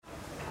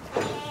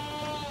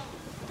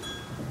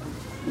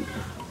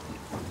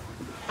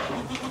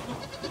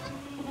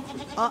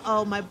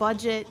uh-oh, my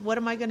budget. What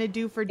am I going to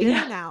do for dinner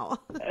Yeah, now?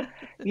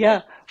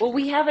 yeah. Well,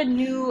 we have a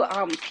new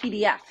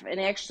PDF, and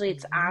actually,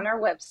 it's Mhm. on our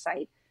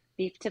website,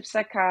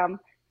 beeftips.com.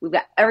 We've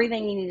got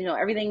everything you need to know.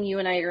 Everything you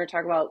and I are going to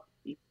talk about,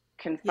 you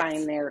can find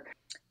Yes. there.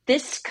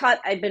 This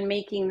cut I've been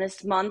making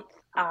this month,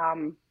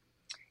 um,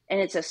 and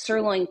it's a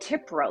sirloin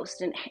tip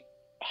roast, and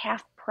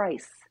half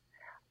price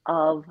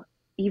of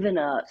even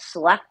a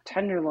select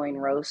tenderloin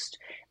roast.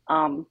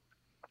 Um,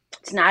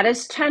 it's not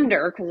as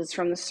tender because it's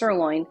from the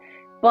sirloin,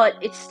 but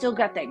it's still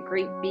got that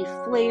great beef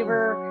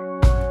flavor.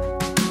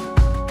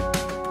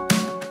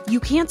 You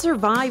can't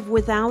survive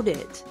without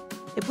it.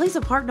 It plays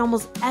a part in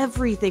almost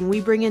everything we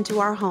bring into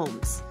our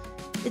homes.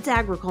 It's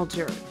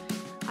agriculture.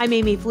 I'm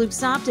Amy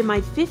Fluksopt. In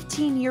my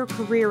 15-year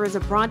career as a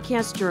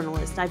broadcast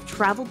journalist, I've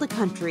traveled the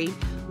country,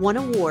 won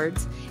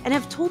awards, and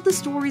have told the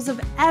stories of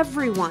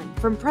everyone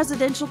from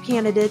presidential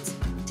candidates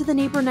to the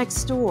neighbor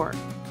next door.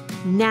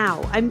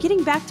 Now, I'm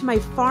getting back to my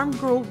farm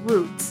girl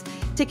roots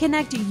to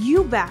connect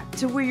you back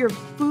to where your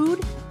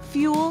food,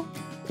 fuel,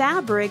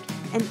 fabric,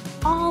 and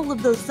all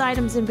of those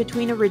items in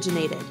between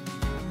originated.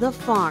 The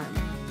farm.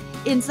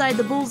 Inside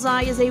the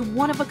Bullseye is a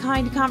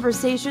one-of-a-kind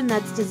conversation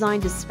that's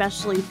designed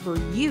especially for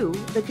you,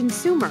 the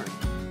consumer.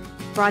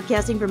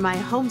 Broadcasting from my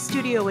home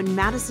studio in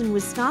Madison,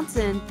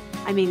 Wisconsin,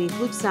 I'm Amy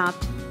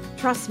Fluksopt.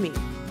 Trust me,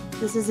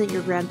 this isn't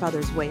your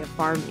grandfather's way of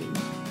farming.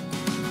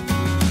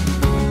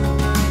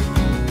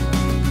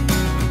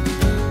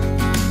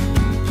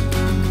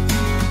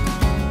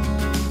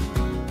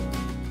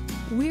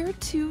 We're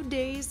 2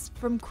 days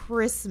from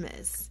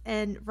Christmas,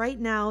 and right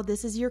now,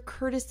 this is your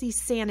courtesy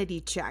sanity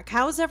check.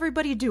 How's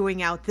everybody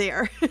doing out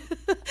there?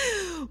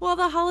 While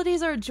the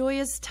holidays are a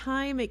joyous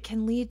time, it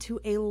can lead to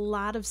a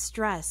lot of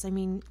stress. I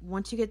mean,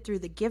 once you get through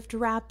the gift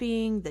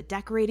wrapping, the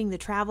decorating, the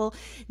travel,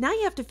 now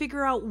you have to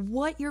figure out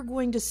what you're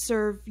going to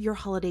serve your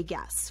holiday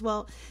guests.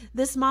 Well,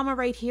 this mama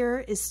right here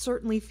is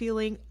certainly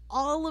feeling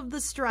all of the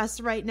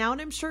stress right now,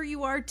 and I'm sure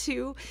you are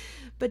too.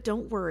 But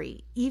don't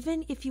worry,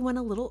 even if you went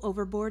a little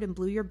overboard and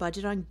blew your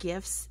budget on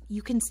gifts,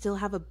 you can still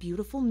have a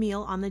beautiful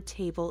meal on the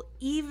table,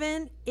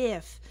 even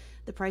if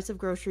the price of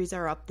groceries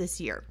are up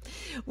this year.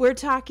 We're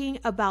talking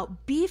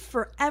about beef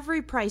for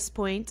every price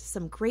point,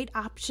 some great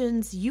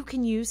options you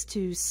can use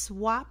to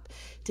swap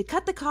to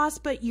cut the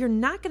cost, but you're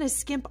not going to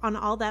skimp on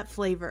all that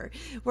flavor.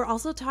 We're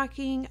also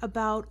talking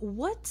about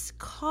what's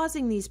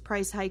causing these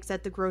price hikes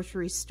at the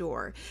grocery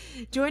store.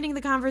 Joining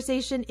the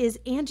conversation is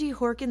Angie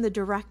Horkin, the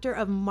Director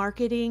of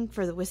Marketing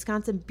for the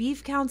Wisconsin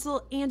Beef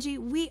Council. Angie,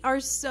 we are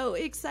so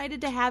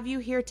excited to have you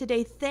here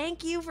today.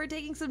 Thank you for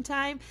taking some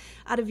time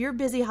out of your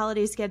busy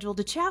holiday schedule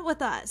to chat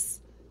with us.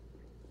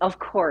 Of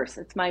course,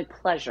 it's my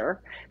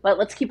pleasure. But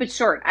let's keep it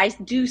short. I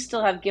do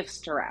still have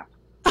gifts to wrap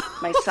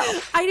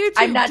myself. I do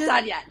I'm too. not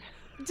done yet.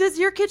 Does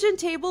your kitchen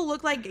table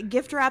look like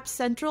gift wrap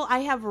central? I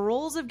have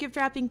rolls of gift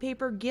wrapping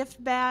paper,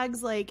 gift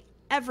bags, like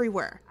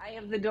everywhere. I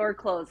have the door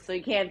closed so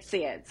you can't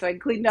see it. So I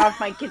cleaned off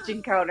my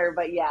kitchen counter.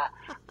 But yeah,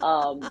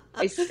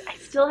 I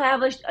still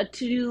have a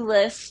to-do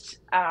list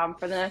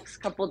for the next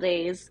couple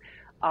days,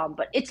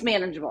 but it's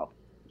manageable.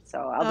 So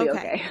I'll be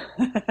Okay.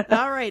 okay.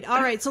 All right.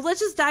 All right. So let's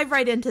just dive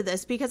right into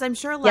this because I'm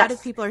sure a lot of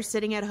Yes. people are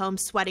sitting at home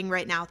sweating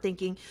right now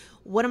thinking,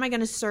 what am I going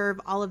to serve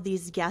all of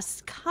these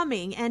guests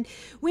coming? And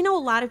we know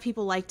a lot of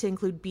people like to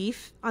include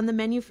beef on the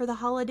menu for the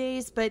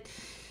holidays, but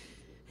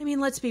I mean,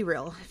 let's be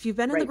real. If you've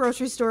been in the Right.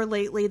 grocery store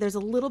lately, there's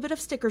a little bit of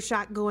sticker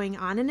shock going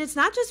on, and it's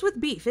not just with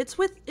beef. It's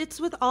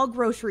with all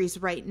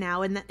groceries right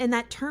now. And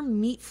that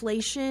term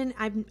meatflation,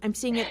 I'm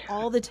seeing it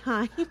all the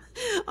time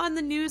on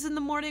the news in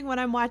the morning when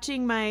I'm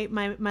watching my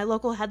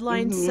local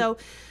headlines. hmm So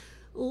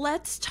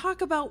let's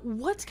talk about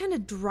what's kind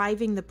of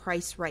driving the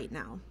price right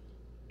now.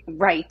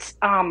 Right.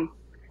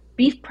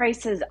 Beef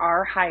prices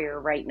are higher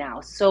right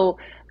now. So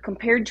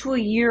compared to a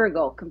year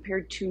ago,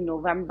 compared to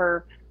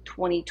November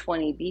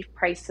 2020, beef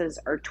prices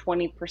are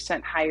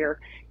 20% higher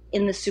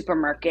in the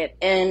supermarket.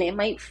 And it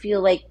might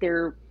feel like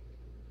they're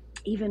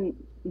even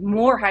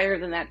more higher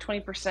than that.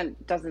 20%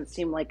 doesn't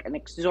seem like an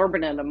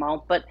exorbitant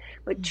amount, but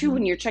too, Hmm.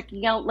 when you're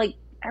checking out, like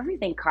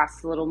everything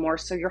costs a little more,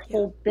 so your Yeah.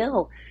 whole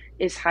bill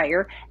is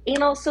higher.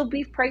 And also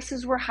beef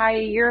prices were high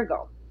a year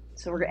ago.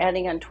 So we're Hmm.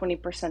 adding on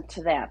 20%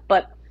 to that.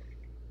 But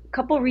a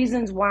couple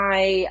reasons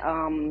why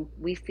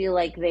we feel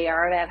like they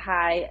are that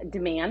high.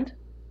 Demand.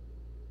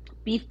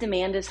 Beef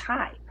demand is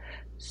high.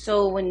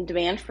 So when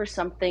demand for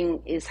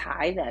something is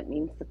high, that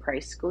means the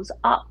price goes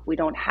up. We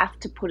don't have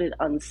to put it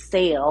on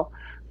sale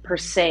per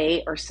Hmm.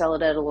 se or sell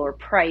it at a lower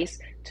price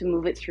to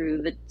move it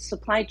through the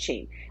supply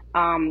chain.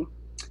 Um,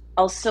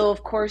 Also,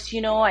 of course,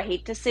 I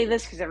hate to say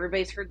this because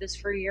everybody's heard this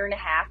for a year and a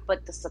half, but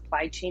the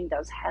supply chain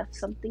does have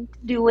something to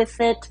do with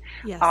it.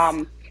 Yes.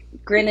 Um,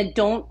 Granted,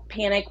 don't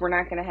panic. We're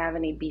not going to have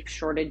any beef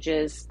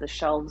shortages. The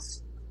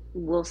shelves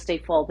will stay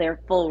full.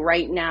 They're full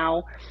right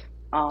now.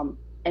 Um,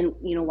 and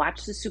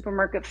watch the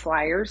supermarket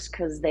flyers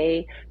because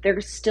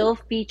they're still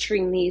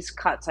featuring these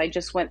cuts. I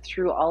just went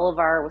through all of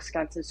our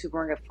Wisconsin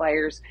supermarket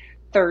flyers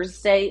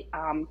Thursday,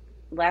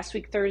 last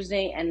week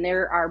Thursday, and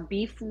there are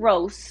beef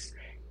roasts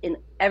in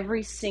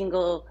every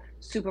single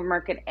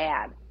supermarket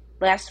ad.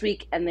 last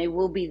week, and they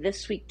will be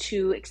this week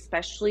too,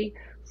 especially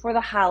for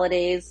the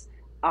holidays,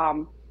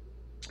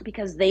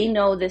 because they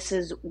know this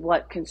is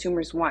what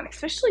consumers want,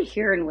 especially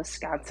here in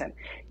Wisconsin.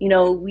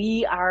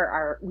 We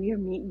are meat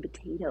and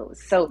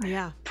potatoes. So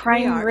Yeah, we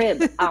prime are.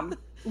 rib,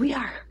 we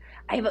are.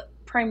 I have a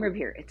prime rib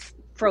here. It's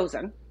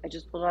frozen. I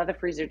just pulled it out of the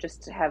freezer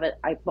just to have it.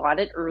 I bought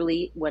it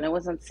early when it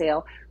was on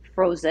sale,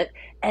 froze it,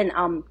 and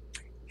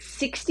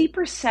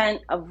 60%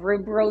 of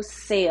rib roast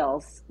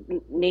sales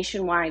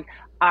nationwide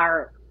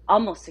are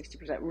almost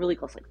 60%, really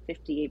close, like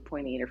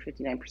 58.8 or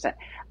 59%,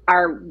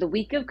 are the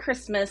week of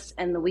Christmas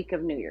and the week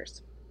of New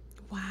Year's.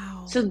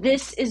 Wow. So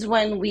this is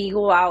when we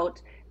go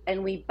out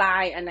and we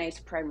buy a nice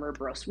prime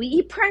rib roast. We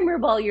eat prime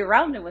rib all year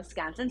round in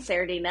Wisconsin,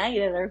 Saturday night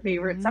at our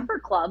favorite supper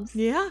clubs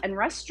Yeah. and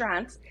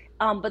restaurants.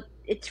 But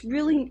it's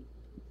really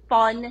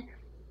fun.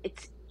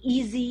 It's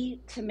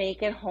easy to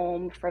make at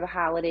home for the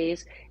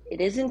holidays.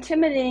 It is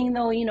intimidating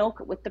though,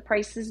 with the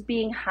prices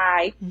being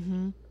high.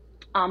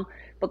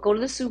 But go to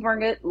the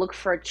supermarket, look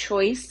for a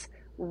choice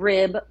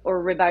rib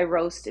or ribeye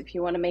roast if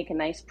you want to make a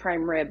nice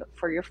prime rib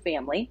for your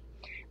family.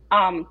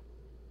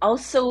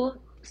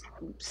 Also,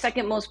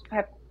 second most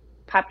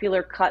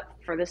popular cut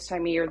for this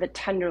time of year, the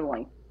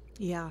tenderloin.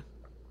 Yeah.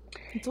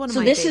 It's one of So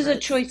my this favorites. is a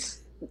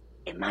choice.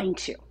 Mine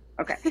too.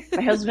 Okay.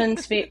 My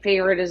husband's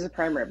favorite is the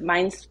prime rib.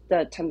 Mine's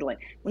the tenderloin.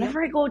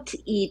 Whenever I go to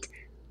eat,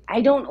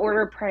 I don't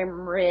order prime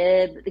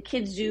rib. The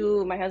kids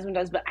do, my husband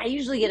does, but I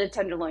usually get a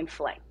tenderloin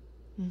fillet.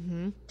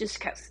 Just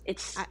because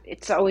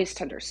it's always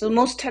tender. So the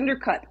most tender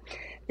cut.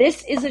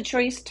 This is a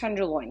choice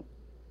tenderloin.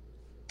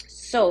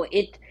 So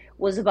it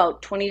was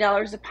about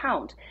 $20 a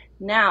pound.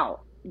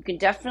 Now, you can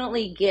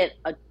definitely get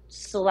a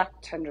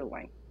select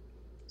tenderloin.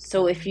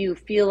 So if you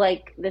feel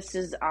like this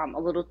is a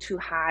little too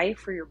high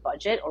for your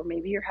budget, or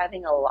maybe you're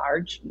having a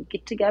large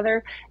get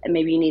together and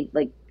maybe you need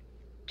like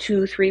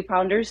 2-3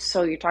 pounders,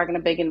 so you're talking a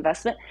big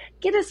investment,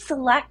 get a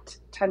select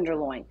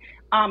tenderloin.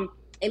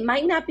 It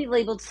might not be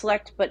labeled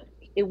select, but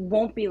it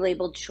won't be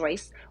labeled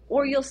choice,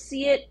 or you'll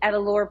see it at a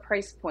lower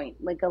price point,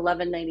 like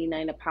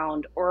 $11.99 a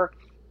pound, or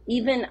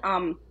even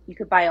you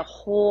could buy a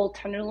whole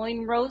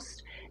tenderloin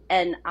roast,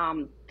 and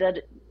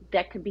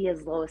that could be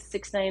as low as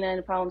 $6.99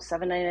 a pound,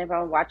 $7.99 a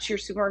pound. Watch your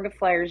supermarket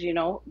flyers,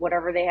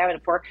 whatever they have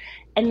it for,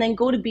 and then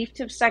go to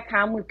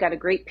beeftips.com. We've got a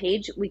great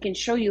page. We can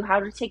show you how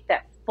to take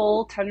that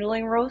full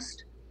tenderloin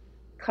roast,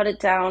 cut it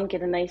down,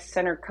 get a nice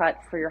center cut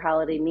for your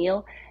holiday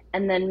meal,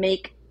 and then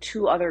make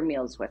 2 other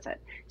meals with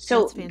it.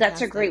 So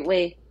that's a great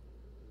way.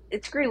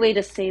 It's a great way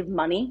to save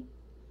money.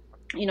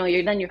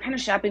 You're kind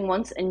of shopping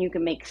once, and you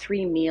can make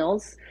 3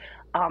 meals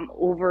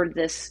over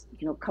this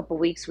couple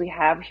weeks we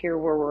have here,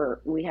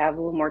 where we have a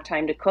little more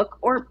time to cook,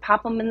 or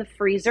pop them in the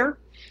freezer.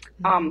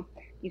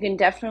 You can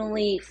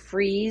definitely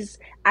freeze.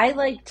 I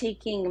like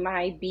taking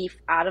my beef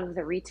out of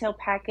the retail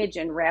package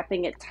and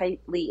wrapping it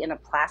tightly in a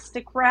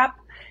plastic wrap,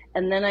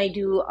 and then I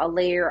do a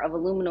layer of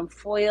aluminum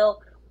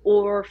foil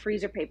or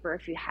freezer paper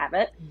if you have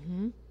it.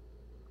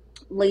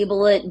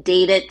 Label it,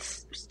 date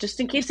it, just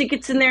in case it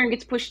gets in there and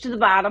gets pushed to the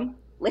bottom.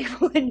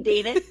 Label and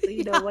date it so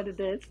you know what it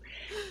is.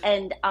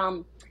 And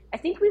I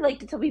think we like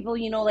to tell people,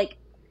 like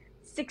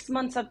 6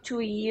 months up to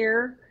a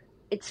year,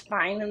 it's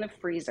fine in the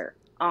freezer.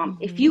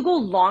 If you go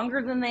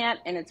longer than that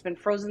and it's been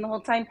frozen the whole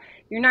time,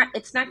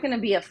 it's not going to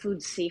be a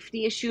food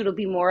safety issue. It'll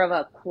be more of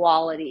a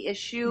quality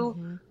issue,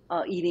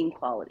 eating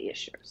quality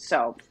issue.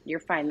 So you're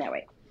fine that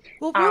way.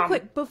 Well, real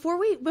quick, before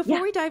we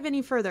dive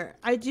any further,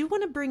 I do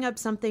want to bring up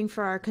something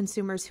for our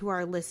consumers who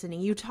are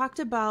listening. You talked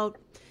about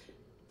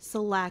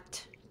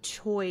select,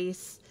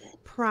 choice,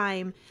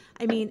 prime.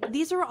 I mean,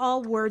 these are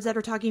all words that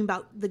are talking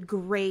about the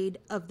grade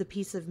of the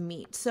piece of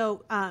meat.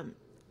 So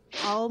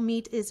all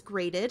meat is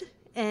graded,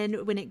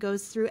 and when it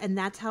goes through, and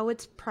that's how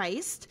it's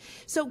priced.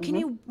 So can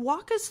you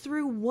walk us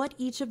through what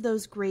each of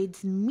those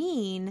grades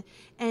mean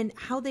and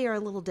how they are a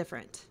little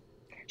different?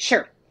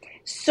 Sure.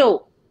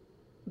 So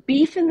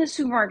beef in the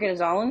supermarket is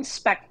all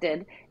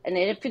inspected, and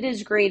if it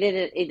is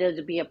graded,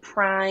 it'll be a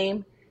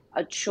prime,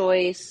 a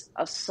choice,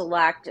 a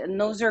select, and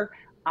those are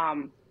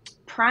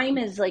prime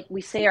is, like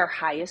we say, our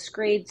highest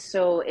grade,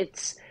 so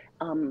it's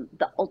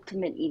the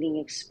ultimate eating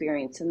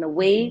experience. And the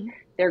way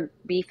their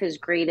beef is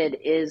graded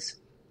is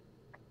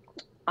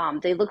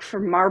they look for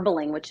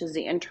marbling, which is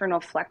the internal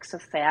flecks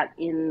of fat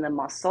in the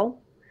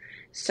muscle.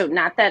 So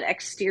not that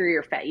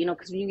exterior fat,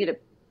 because when you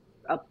get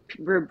a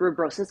rib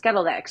roast, it's got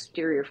all that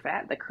exterior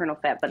fat, the kernel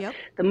fat, but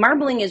the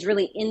marbling is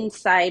really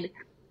inside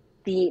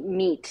the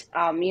meat,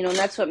 and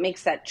that's what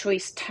makes that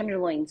choice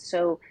tenderloin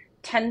so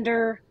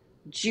tender,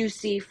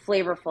 juicy,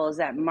 flavorful, is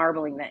that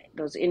marbling,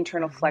 those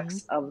internal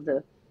flecks of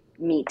the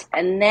meat.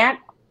 And that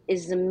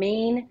is the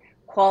main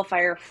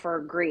qualifier for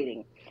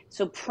grading.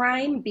 So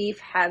prime beef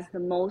has the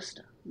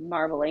most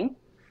marbling.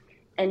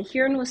 And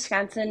here in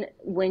Wisconsin,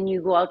 when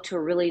you go out to a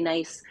really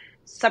nice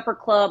supper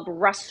club,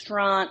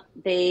 restaurant,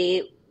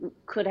 they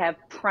could have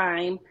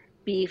prime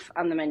beef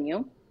on the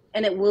menu,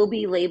 and it will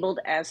be labeled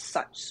as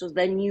such. So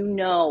then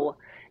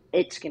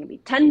it's going to be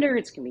tender,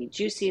 it's going to be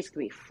juicy, it's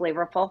going to be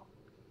flavorful.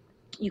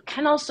 You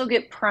can also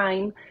get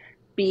prime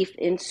beef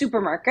in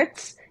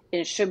supermarkets,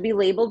 and it should be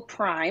labeled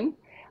prime.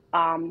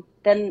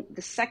 Then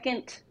the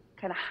second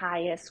kind of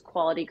highest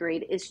quality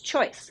grade is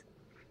choice.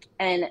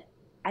 And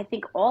I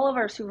think all of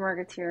our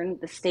supermarkets here in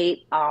the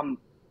state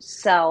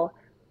sell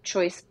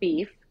choice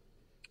beef,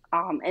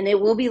 and it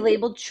will be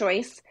labeled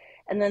choice.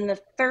 And then the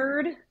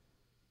third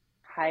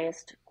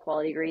highest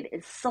quality grade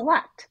is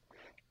select.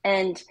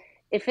 And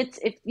if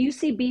you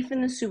see beef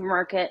in the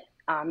supermarket,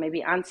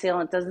 maybe on sale,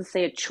 and it doesn't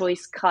say a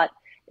choice cut,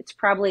 it's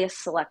probably a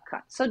select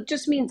cut. So it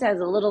just means it has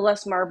a little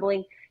less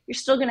marbling. You're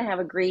still going to have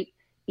a great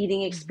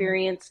eating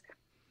experience.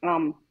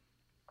 Um,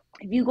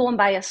 if you go and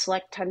buy a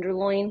select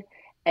tenderloin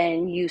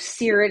and you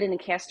sear it in a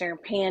cast iron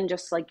pan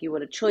just like you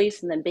would a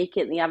choice and then bake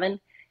it in the oven,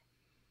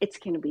 it's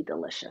going to be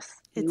delicious.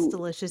 It's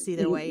delicious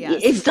either way,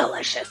 yes. It's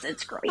delicious.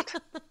 It's great.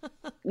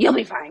 You'll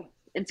be fine.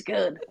 It's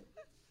good.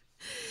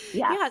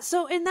 Yeah.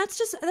 So, and that's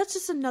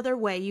just another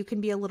way you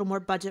can be a little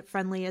more budget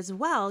friendly as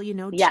well.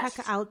 Yes.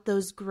 Check out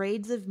those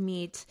grades of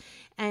meat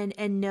and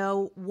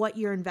know what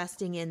you're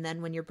investing in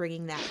then when you're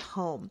bringing that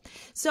home.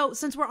 So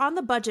since we're on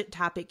the budget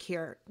topic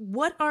here,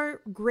 what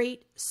are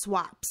great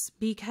swaps?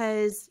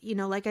 Because,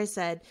 like I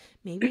said,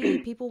 maybe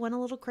people went a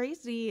little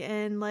crazy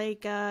and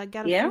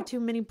got a few too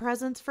many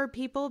presents for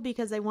people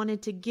because they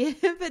wanted to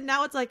give. And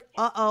now it's like,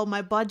 uh-oh,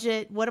 my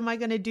budget, what am I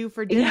going to do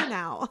for dinner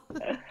now?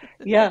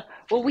 Yeah.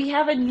 Well, we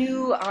have a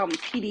new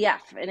PDF,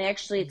 and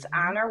actually it's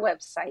on our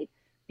website,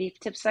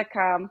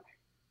 beeftips.com.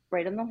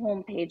 Right on the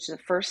homepage, the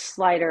first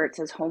slider, it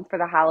says Home for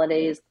the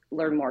Holidays,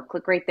 Learn More.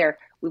 Click right there.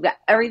 We've got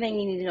everything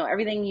you need to know.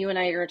 Everything you and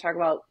I are going to talk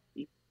about,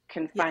 you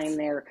can find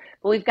there.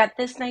 But we've got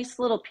this nice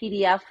little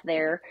PDF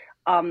there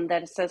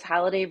that says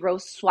Holiday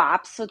Roast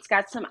Swaps. So it's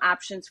got some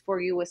options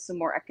for you with some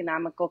more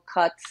economical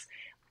cuts.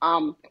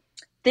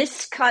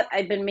 This cut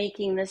I've been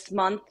making this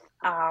month,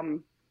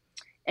 and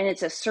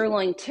it's a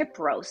sirloin tip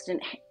roast,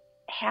 and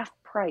half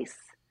price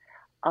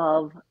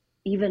of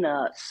even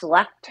a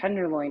select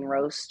tenderloin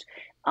roast.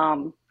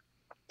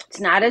 It's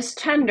not as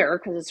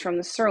tender because it's from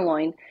the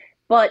sirloin,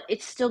 but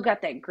it's still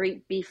got that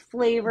great beef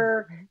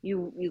flavor.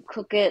 You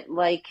cook it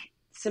like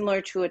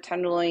similar to a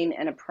tenderloin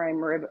and a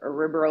prime rib or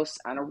rib roast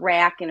on a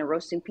rack in a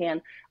roasting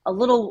pan. A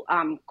little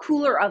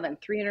cooler oven,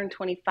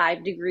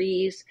 325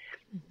 degrees.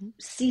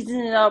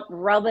 Season it up,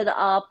 rub it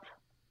up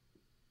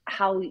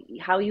how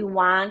you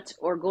want,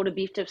 or go to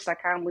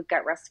beeftips.com. We've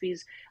got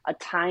recipes. A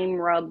thyme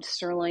rubbed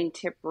sirloin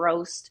tip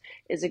roast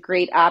is a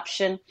great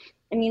option.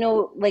 And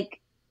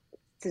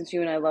since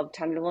you and I love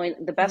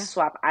tenderloin, the best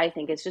swap, I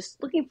think, is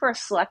just looking for a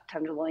select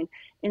tenderloin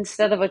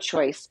instead of a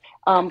choice.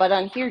 But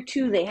on here,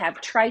 too, they have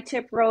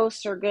tri-tip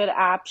roasts are a good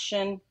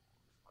option.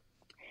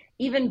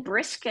 Even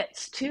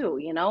briskets, too,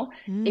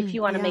 if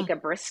you want to make a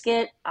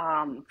brisket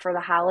for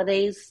the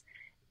holidays,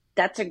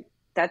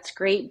 that's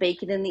great.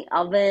 Bake it in the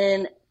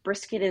oven.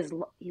 Brisket is,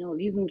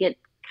 you can get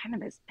kind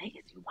of as big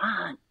as you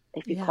want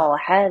if you call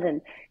ahead,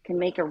 and can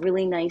make a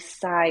really nice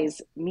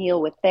size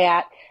meal with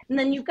that. And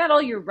then you've got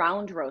all your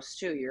round roasts,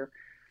 too, your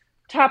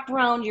top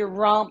round, your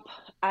rump,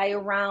 eye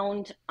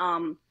round.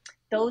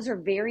 Those are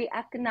very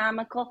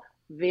economical,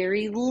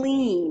 very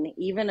lean.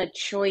 Even a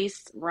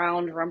choice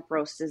round rump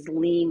roast is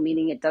lean,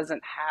 meaning it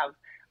doesn't have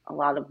a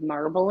lot of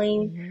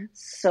marbling.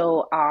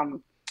 So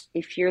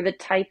if you're the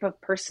type of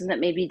person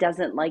that maybe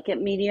doesn't like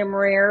it medium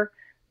rare,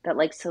 that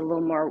likes a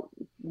little more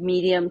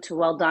medium to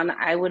well done,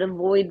 I would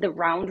avoid the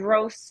round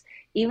roasts.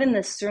 Even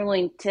the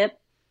sirloin tip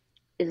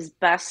is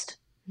best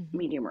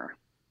medium rare.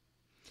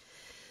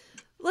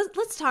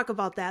 Let's talk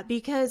about that,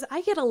 because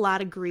I get a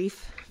lot of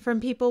grief from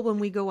people when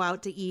we go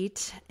out to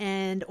eat,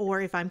 or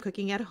if I'm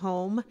cooking at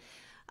home.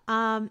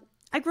 I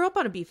grew up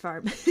on a beef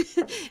farm,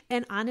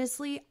 and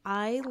honestly,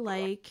 I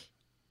like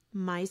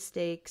my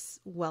steaks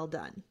well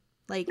done.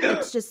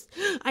 It's just,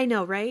 I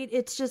know, right?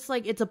 It's just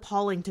it's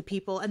appalling to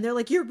people, and they're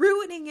like, "You're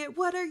ruining it.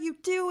 What are you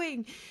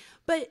doing?"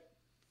 But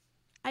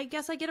I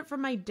guess I get it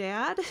from my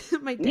dad.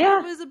 My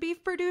dad was a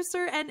beef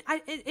producer, and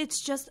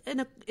it's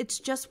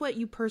just what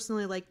you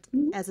personally like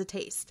as a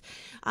taste.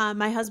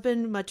 My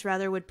husband much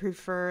rather would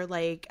prefer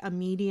a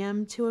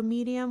medium to a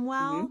medium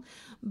well.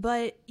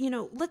 But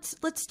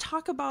let's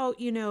talk about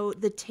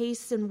the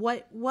tastes and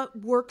what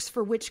works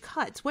for which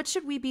cuts. What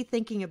should we be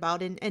thinking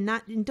about,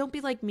 and don't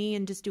be like me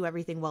and just do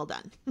everything well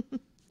done.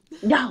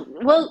 No,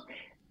 well,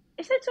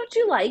 if that's what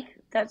you like,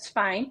 that's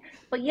fine.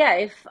 But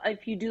yeah,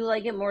 if you do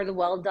like it more the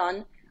well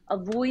done,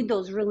 avoid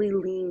those really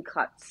lean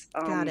cuts.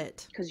 Got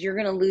it. Because you're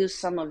going to lose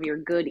some of your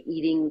good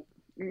eating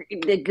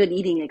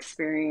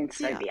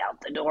experience maybe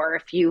out the door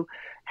if you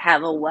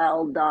have a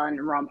well done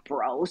rump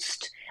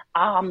roast.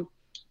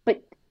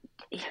 But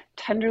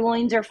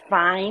tenderloins are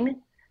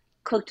fine,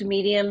 cooked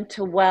medium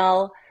to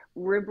well.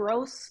 Rib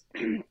roasts,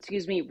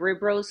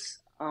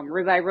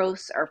 ribeye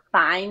roasts are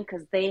fine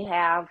because they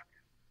have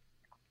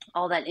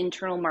all that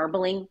internal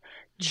marbling.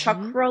 Chuck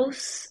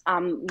roasts,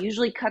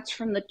 usually cuts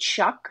from the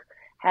chuck,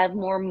 have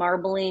more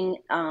marbling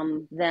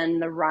than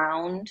the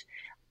round,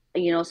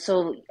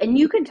 so, and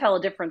you can tell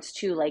a difference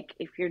too,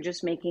 if you're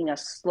just making a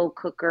slow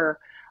cooker,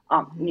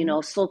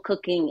 slow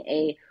cooking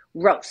a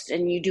roast,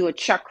 and you do a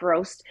chuck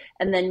roast,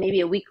 and then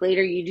maybe a week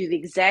later you do the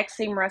exact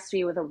same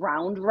recipe with a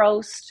round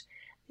roast,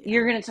 Yeah.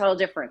 you're going to tell a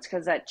difference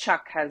because that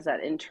chuck has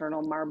that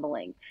internal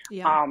marbling.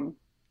 Yeah. Um,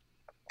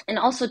 and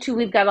also too,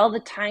 we've got all the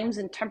times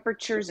and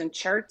temperatures and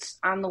charts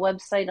on the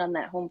website on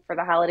that Home for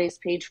the Holidays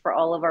page for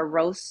all of our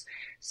roasts.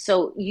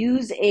 So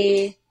use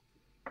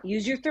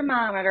your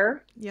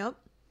thermometer Yep.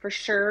 for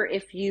sure.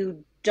 If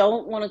you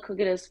don't want to cook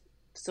it as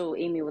so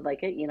Amy would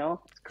like it,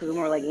 cook it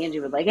more like Angie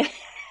would like it.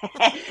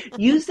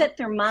 Use that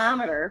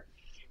thermometer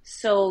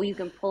so you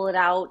can pull it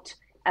out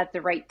at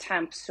the right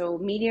temp. So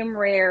medium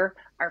rare,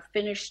 our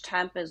finished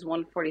temp is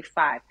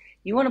 145.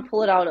 You want to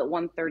pull it out at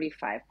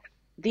 135.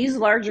 These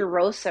larger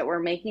roasts that we're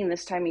making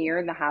this time of year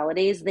in the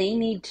holidays, they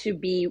need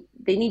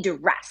to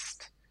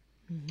rest.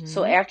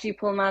 So Mm-hmm. after you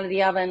pull them out of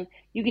the oven,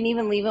 you can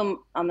even leave them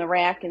on the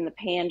rack in the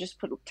pan, just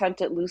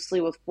tent it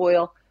loosely with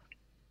foil.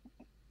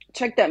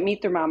 Check that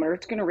meat thermometer.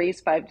 It's going to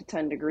raise 5 to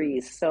 10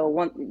 degrees. So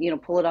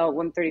pull it out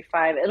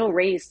 135. It'll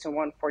raise to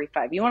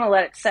 145. You want to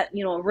let it set, a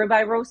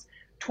ribeye roast,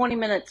 20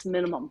 minutes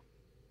minimum.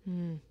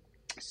 Mm.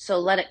 So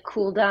let it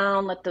cool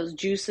down. Let those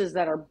juices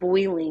that are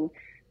boiling,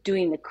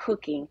 doing the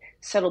cooking,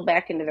 settle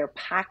back into their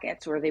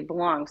pockets where they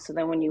belong. So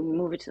then when you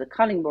move it to the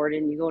cutting board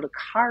and you go to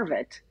carve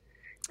it,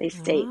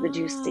 the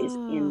juice stays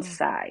Oh,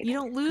 inside you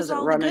don't because lose it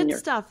all the run in good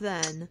your, stuff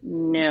then.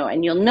 no,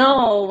 and you'll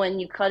know when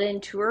you cut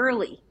in too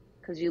early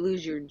because you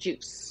lose your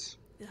juice.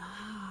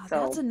 Ah,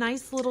 that's So, a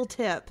nice little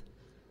tip.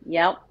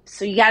 yep.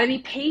 So you got to be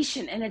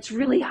patient, and it's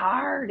really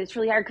hard. It's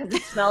really hard because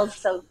it smells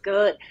so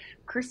good.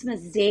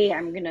 Christmas Day,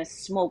 I'm gonna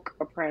smoke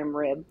a prime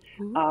rib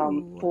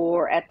Ooh.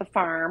 for at the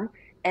farm,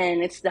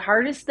 and it's the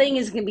hardest thing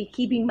is gonna be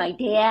keeping my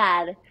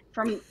dad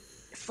from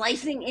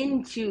slicing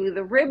into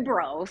the rib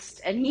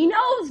roast, and he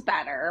knows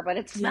better, but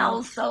it Yeah.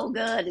 smells so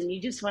good, and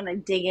you just want to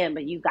dig in,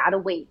 but you gotta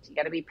wait. You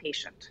gotta be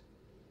patient.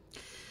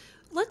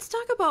 Let's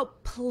talk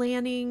about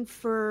planning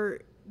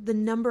for the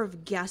number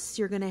of guests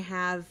you're going to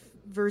have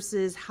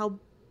versus how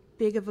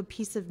big of a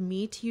piece of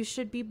meat you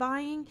should be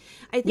buying.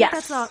 I think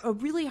that's Yes. a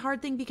really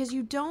hard thing because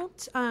you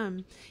don't,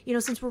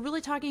 since we're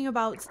really talking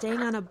about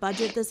staying on a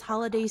budget this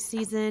holiday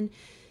season,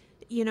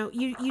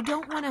 you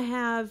don't want to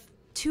have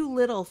too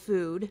little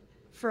food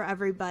for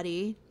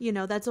everybody.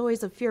 That's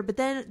always a fear. But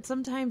then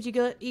sometimes you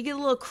get a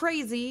little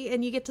crazy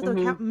and you get to the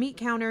Mm-hmm. meat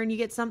counter and you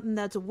get something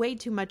that's way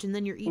too much and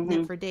then you're eating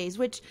it Mm-hmm. for days,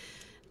 which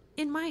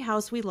in my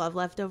house we love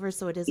leftovers,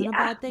 so it isn't a Yeah,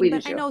 bad thing, we do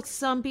but I too. know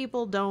some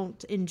people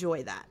don't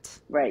enjoy that.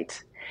 Right.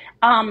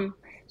 Um,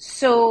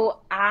 so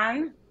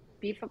on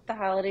Beef Up the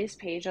Holidays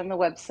page on the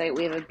website,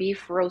 we have a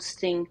beef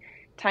roasting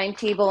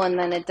timetable, and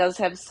then it does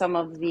have some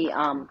of the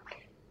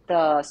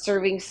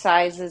serving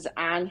sizes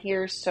on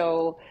here.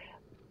 So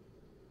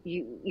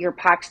your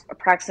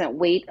approximate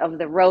weight of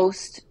the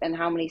roast and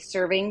how many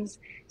servings.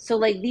 So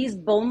like these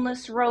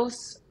boneless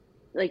roasts,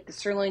 like the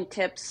sirloin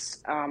tips,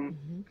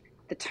 Mm-hmm.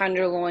 the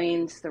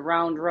tenderloins, the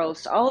round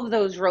roast, all of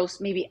those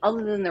roasts, maybe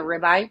other than the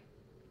ribeye,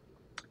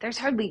 there's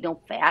hardly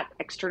no fat,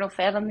 external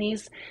fat on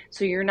these,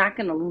 so you're not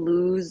going to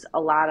lose a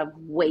lot of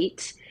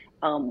weight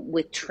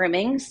with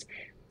trimmings.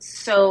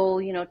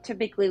 So,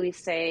 typically we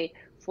say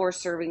 4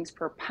 servings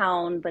per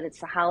pound, but it's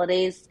the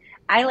holidays.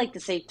 I like to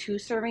say 2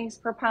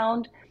 servings per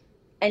pound,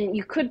 and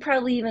you could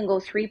probably even go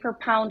 3 per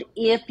pound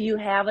if you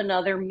have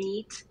another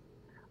meat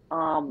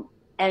um,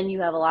 and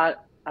you have a lot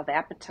of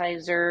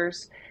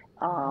appetizers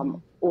Mm-hmm.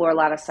 or a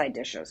lot of side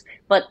dishes.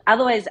 But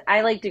otherwise,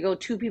 I like to go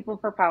 2 people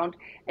per pound.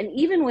 And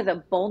even with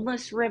a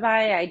boneless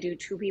ribeye, I do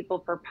 2 people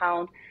per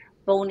pound.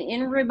 Bone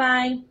in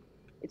ribeye,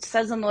 it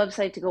says on the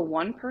website to go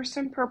 1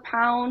 person per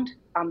pound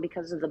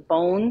because of the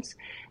bones,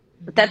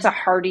 but that's Mm-hmm. a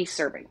hearty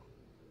serving.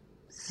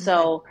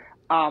 Okay. So,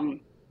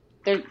 um,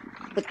 there,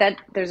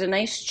 there's a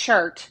nice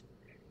chart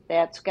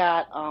that's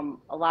got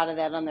a lot of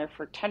that on there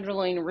for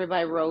tenderloin,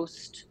 ribeye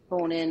roast,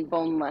 bone in,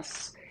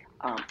 boneless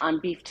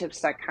on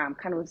beeftips.com,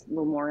 kind of with a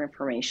little more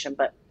information.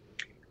 But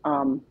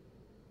um,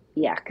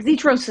 yeah, because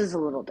each roast is a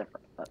little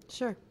different. But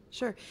Sure,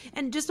 sure.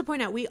 And just to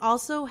point out, we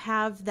also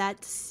have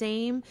that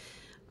same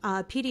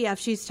PDF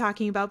she's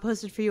talking about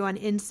posted for you on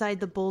Inside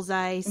the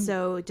Bullseye.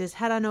 So just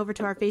head on over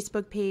to our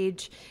Facebook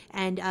page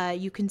and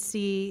you can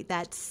see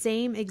that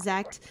same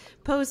exact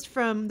post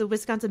from the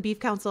Wisconsin Beef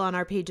Council on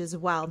our page as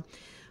well.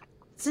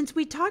 Since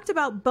we talked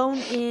about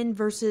bone in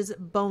versus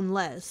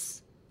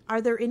boneless,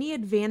 are there any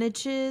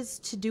advantages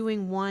to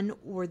doing one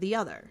or the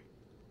other?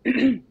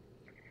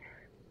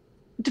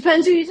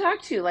 depends who you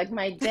talk to. Like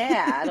my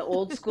dad,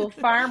 old school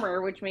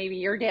farmer, which maybe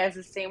your dad's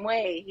the same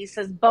way. He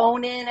says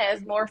bone in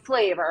has more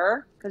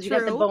flavor because you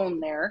got the True. bone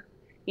there.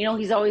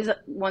 He's always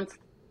wants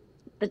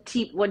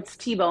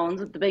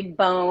T-bones with the big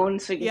bone,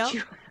 so you can Yep.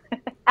 chew.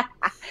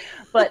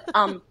 But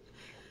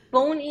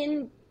bone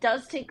in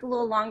does take a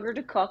little longer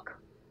to cook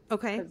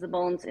Okay. because the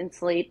bones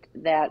insulate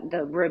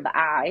the rib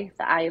eye,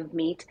 the eye of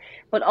meat.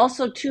 But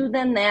also too,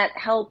 then that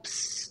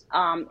helps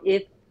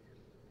if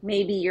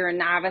maybe you're a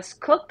novice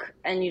cook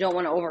and you don't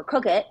want to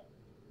overcook it.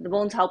 The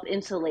bones help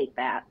insulate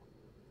that.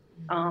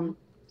 Mm-hmm. Um,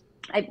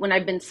 when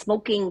I've been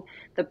smoking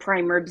the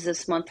prime ribs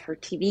this month for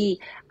TV,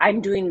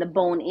 I'm doing the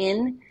bone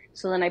in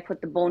So then I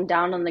put the bone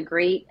down on the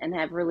grate and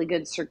have really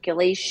good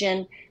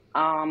circulation.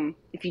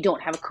 If you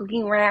don't have a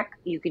cooking rack,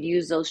 you could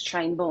use those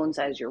chine bones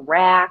as your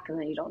rack, and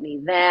then you don't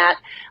need that.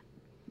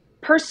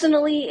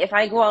 Personally, if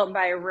I go out and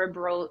buy a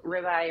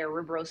ribeye or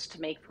rib roast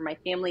to make for my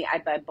family, I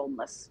buy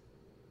boneless.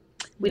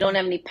 We don't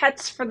have any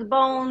pets for the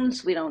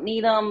bones. We don't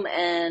need them,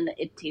 and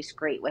it tastes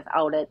great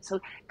without it. So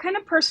kind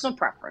of personal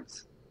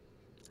preference.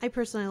 I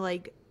personally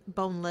like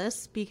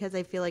boneless because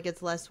I feel like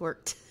it's less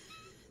work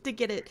to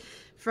get it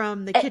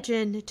from the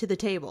kitchen to the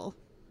table.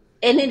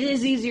 And it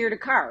is easier to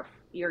carve.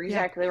 You're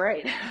exactly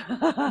right.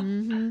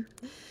 Mm-hmm.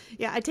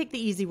 Yeah, I take the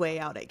easy way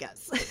out, I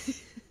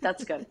guess.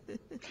 That's good.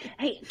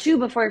 Hey, too,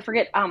 before I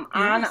forget, on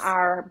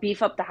our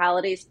Beef Up the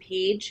Holidays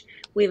page,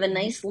 we have a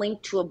nice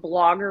link to a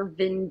blogger,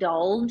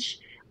 Vindulge,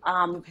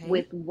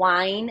 with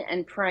wine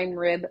and prime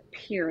rib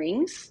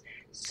pairings.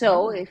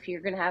 So if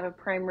you're going to have a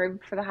prime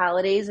rib for the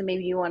holidays and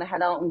maybe you want to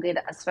head out and get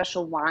a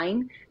special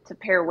wine to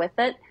pair with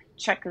it,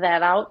 check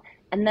that out.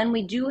 And then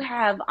we do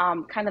have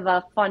kind of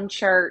a fun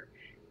chart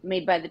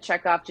made by the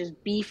Checkoff,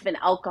 just beef and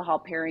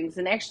alcohol pairings,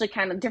 and actually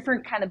kind of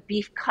different kind of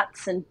beef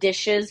cuts and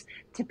dishes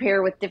to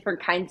pair with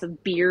different kinds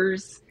of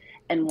beers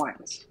and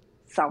wines.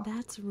 So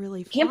that's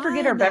really fun. Can't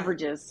forget our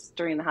beverages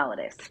during the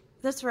holidays.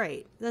 That's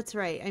right. That's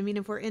right. I mean,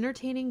 if we're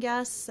entertaining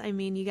guests, I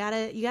mean, you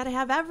gotta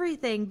have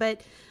everything.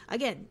 But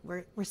again,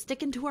 we're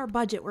sticking to our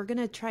budget. We're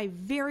gonna try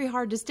very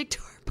hard to stick to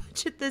our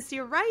budget this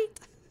year, right?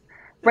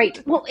 Right.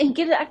 Well, and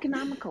get an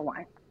economical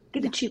wine.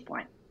 Get a cheap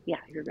wine. Yeah,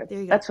 you're good.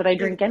 You That's what I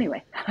drink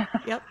anyway.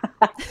 Yep.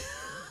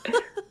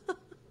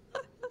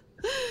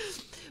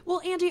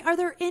 Well, Angie, are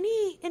there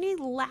any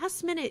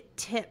last minute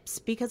tips?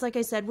 Because like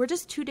I said, we're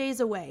just 2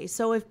 days away.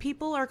 So if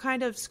people are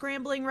kind of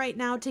scrambling right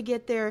now to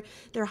get their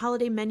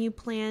holiday menu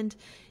planned,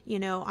 you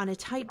know, on a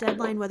tight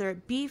deadline, whether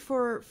it be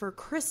for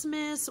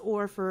Christmas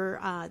or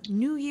for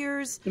New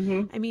Year's,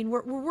 I mean,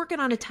 we're working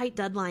on a tight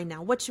deadline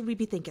now. What should we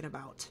be thinking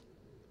about?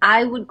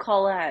 I would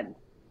call ahead.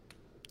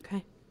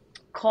 Okay.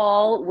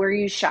 Call where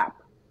you shop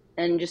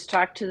and just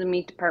talk to the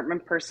meat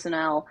department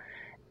personnel.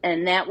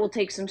 And that will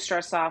take some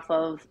stress off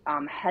of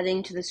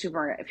heading to the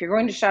supermarket. If you're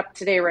going to shop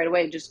today right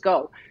away, just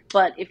go.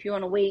 But if you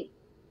want to wait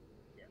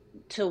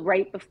till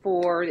right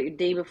before, the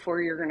day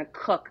before you're going to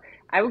cook,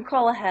 I would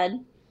call ahead.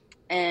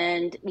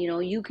 And, you know,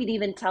 you could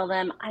even tell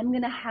them, I'm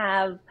going to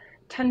have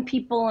 10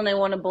 people and I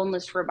want a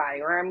boneless ribeye.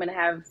 Or I'm going to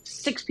have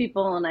 6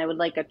 people and I would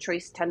like a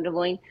choice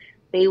tenderloin.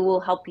 They will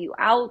help you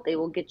out. They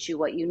will get you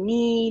what you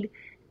need.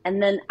 And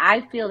then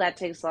I feel that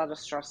takes a lot of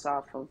stress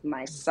off of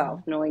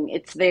myself, knowing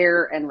it's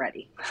there and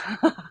ready.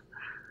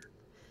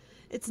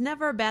 It's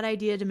never a bad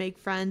idea to make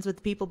friends with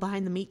the people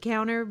behind the meat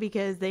counter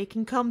because they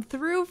can come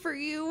through for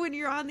you when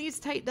you're on these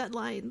tight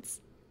deadlines.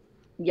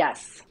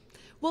 Yes.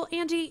 Well,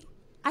 Angie,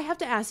 I have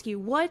to ask you,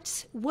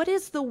 what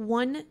is the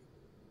one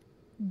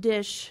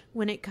dish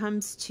when it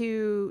comes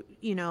to,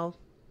 you know,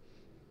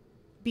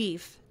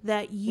 beef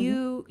that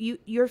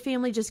your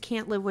family just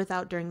can't live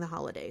without during the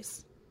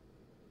holidays?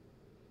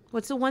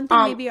 What's the one thing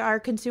maybe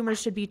our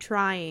consumers should be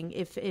trying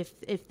if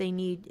they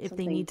need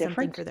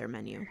something for their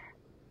menu?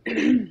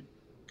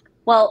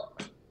 Well,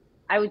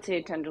 I would say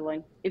a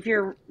tenderloin. If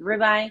you're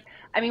ribeye,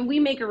 I mean,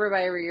 we make a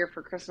ribeye every year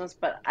for Christmas,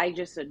 but I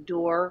just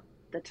adore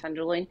the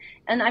tenderloin.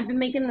 And I've been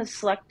making the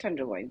select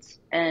tenderloins,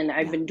 and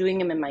I've been doing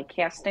them in my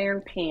cast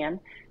iron pan,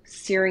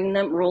 searing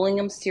them, rolling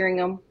them, searing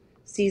them,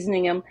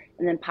 seasoning them,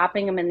 and then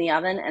popping them in the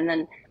oven. And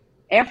then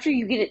after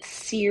you get it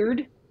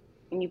seared,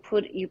 and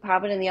you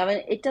pop it in the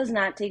oven, it does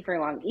not take very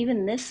long.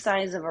 Even this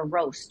size of a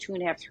roast,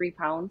 2.5, 3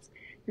 pounds,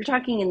 you're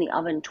talking in the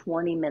oven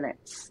 20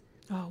 minutes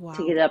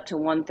to get it up to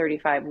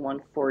 135,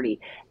 140.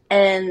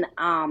 And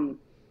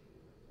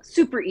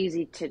super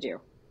easy to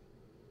do.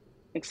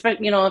 Expect,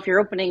 you know, if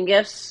you're opening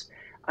gifts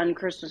on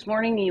Christmas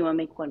morning and you want to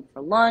make one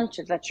for lunch,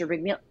 if that's your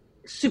big meal,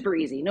 super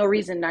easy. No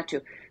reason not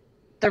to.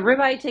 The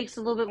ribeye takes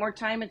a little bit more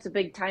time. It's a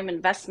big time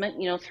investment,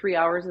 3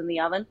 hours in the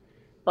oven.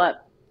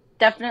 But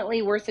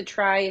definitely worth a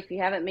try if you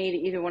haven't made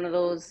either one of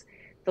those.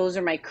 Those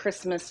are my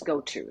Christmas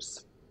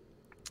go-tos.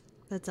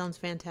 That sounds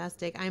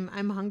fantastic.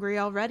 I'm hungry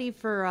already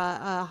for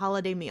a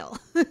holiday meal.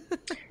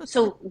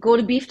 So go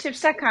to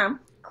beeftips.com,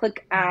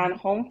 click on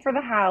Home for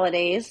the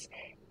Holidays,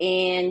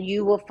 and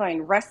you will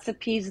find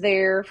recipes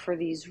there for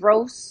these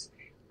roasts,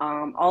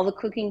 all the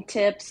cooking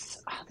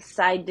tips, all the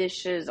side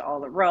dishes, all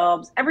the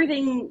rubs,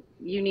 everything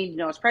you need to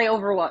know. It's probably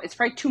overwhelming. It's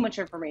probably too much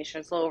information.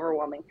 It's a little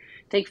overwhelming.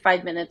 Take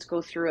 5 minutes,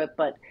 go through it,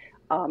 but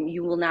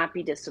you will not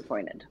be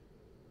disappointed.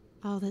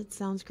 Oh, that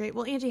sounds great.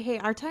 Well, Angie, hey,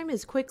 our time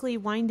is quickly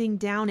winding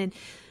down, and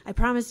I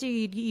promised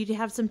you'd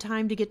have some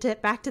time to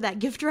get back to that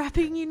gift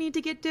wrapping you need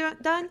to get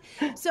done.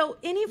 So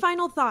any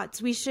final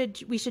thoughts we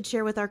should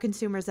share with our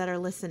consumers that are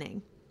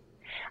listening?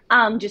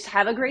 Just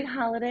have a great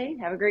holiday,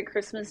 have a great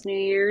Christmas, New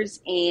Year's,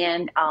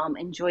 and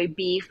enjoy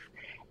beef.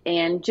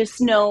 And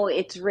just know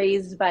it's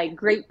raised by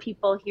great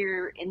people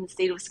here in the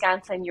state of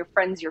Wisconsin, your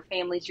friends, your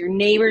families, your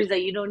neighbors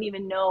that you don't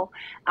even know.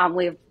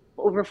 We have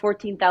over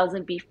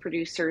 14,000 beef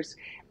producers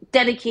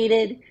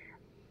dedicated,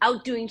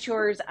 out doing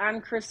chores on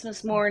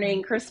Christmas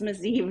morning,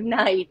 Christmas Eve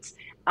night,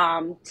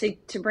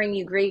 to bring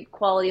you great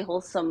quality,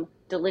 wholesome,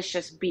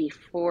 delicious beef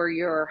for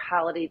your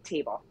holiday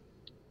table.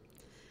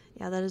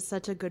 Yeah, that is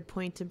such a good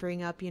point to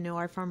bring up.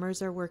 Our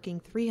farmers are working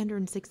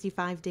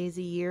 365 days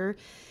a year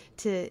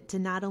to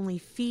not only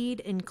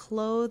feed and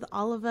clothe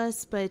all of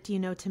us, but,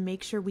 to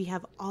make sure we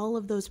have all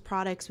of those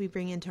products we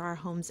bring into our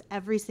homes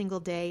every single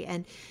day.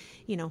 And,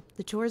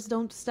 the chores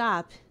don't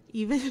stop.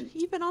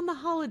 Even on the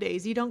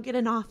holidays, you don't get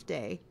an off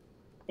day.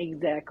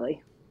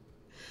 Exactly.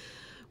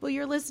 Well,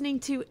 you're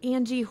listening to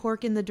Angie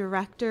Horkin, the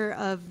Director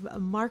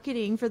of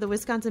Marketing for the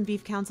Wisconsin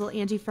Beef Council.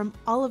 Angie, from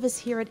all of us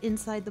here at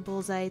Inside the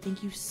Bullseye,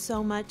 thank you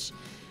so much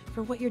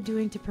for what you're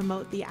doing to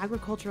promote the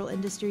agricultural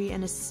industry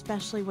and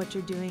especially what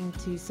you're doing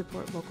to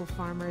support local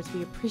farmers.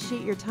 We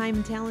appreciate your time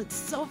and talent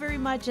so very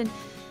much, and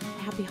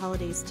happy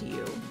holidays to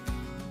you.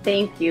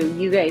 Thank you.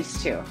 You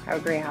guys too. Have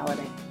a great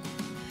holiday.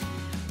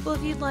 Well,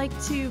 if you'd like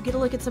to get a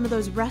look at some of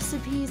those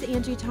recipes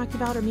Angie talked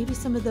about, or maybe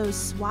some of those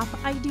swap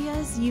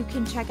ideas, you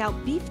can check out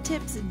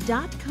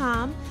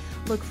beeftips.com.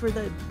 Look for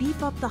the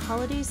Beef Up the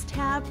Holidays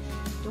tab.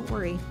 Don't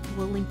worry,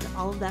 we'll link to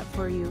all of that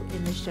for you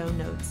in the show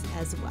notes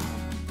as well.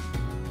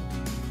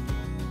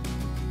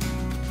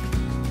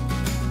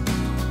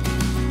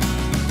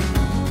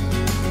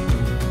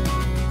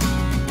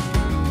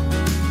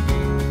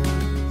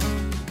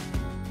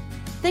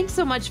 Thanks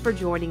so much for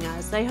joining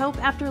us. I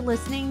hope after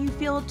listening you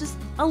feel just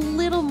a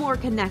little more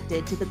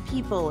connected to the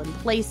people and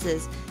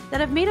places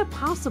that have made it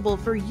possible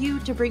for you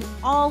to bring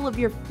all of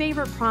your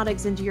favorite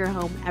products into your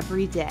home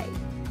every day.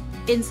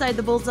 Inside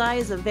the Bullseye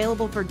is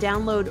available for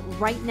download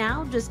right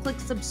now. Just click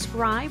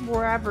subscribe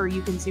wherever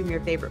you consume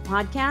your favorite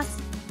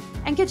podcasts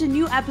and catch a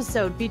new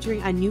episode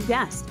featuring a new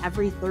guest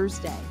every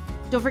Thursday.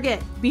 Don't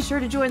forget, be sure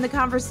to join the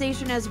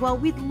conversation as well.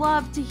 We'd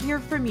love to hear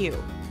from you.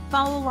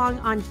 Follow along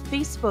on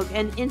Facebook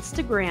and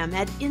Instagram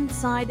at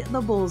Inside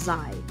the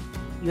Bullseye.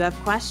 You have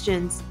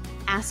questions?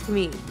 Ask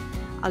me.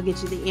 I'll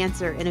get you the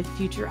answer in a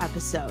future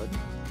episode.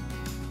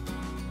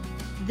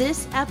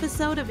 This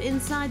episode of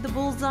Inside the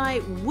Bullseye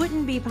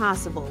wouldn't be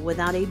possible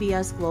without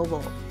ABS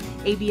Global.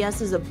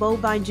 ABS is a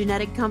bovine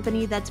genetic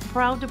company that's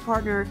proud to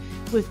partner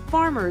with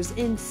farmers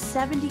in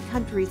 70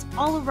 countries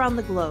all around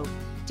the globe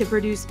to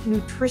produce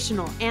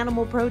nutritional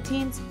animal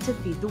proteins to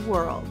feed the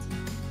world.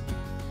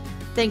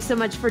 Thanks so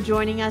much for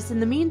joining us. In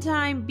the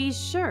meantime, be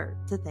sure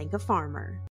to thank a farmer.